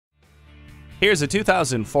Here's a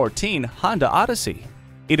 2014 Honda Odyssey.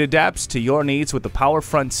 It adapts to your needs with the power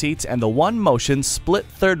front seats and the one-motion split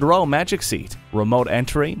third-row magic seat. Remote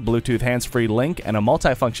entry, Bluetooth hands-free link, and a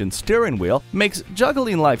multifunction steering wheel makes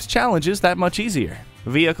juggling life's challenges that much easier.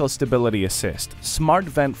 Vehicle stability assist, smart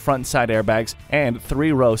vent front side airbags, and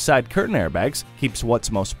 3-row side curtain airbags keeps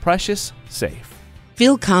what's most precious safe.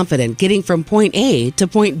 Feel confident getting from point A to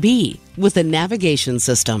point B with a navigation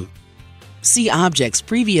system. See objects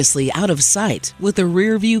previously out of sight with a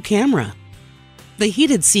rear-view camera. The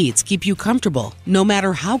heated seats keep you comfortable no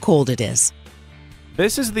matter how cold it is.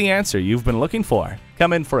 This is the answer you've been looking for.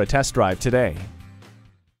 Come in for a test drive today.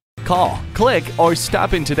 Call, click, or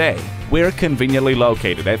stop in today. We're conveniently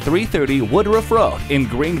located at 330 Woodruff Road in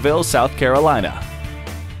Greenville, South Carolina.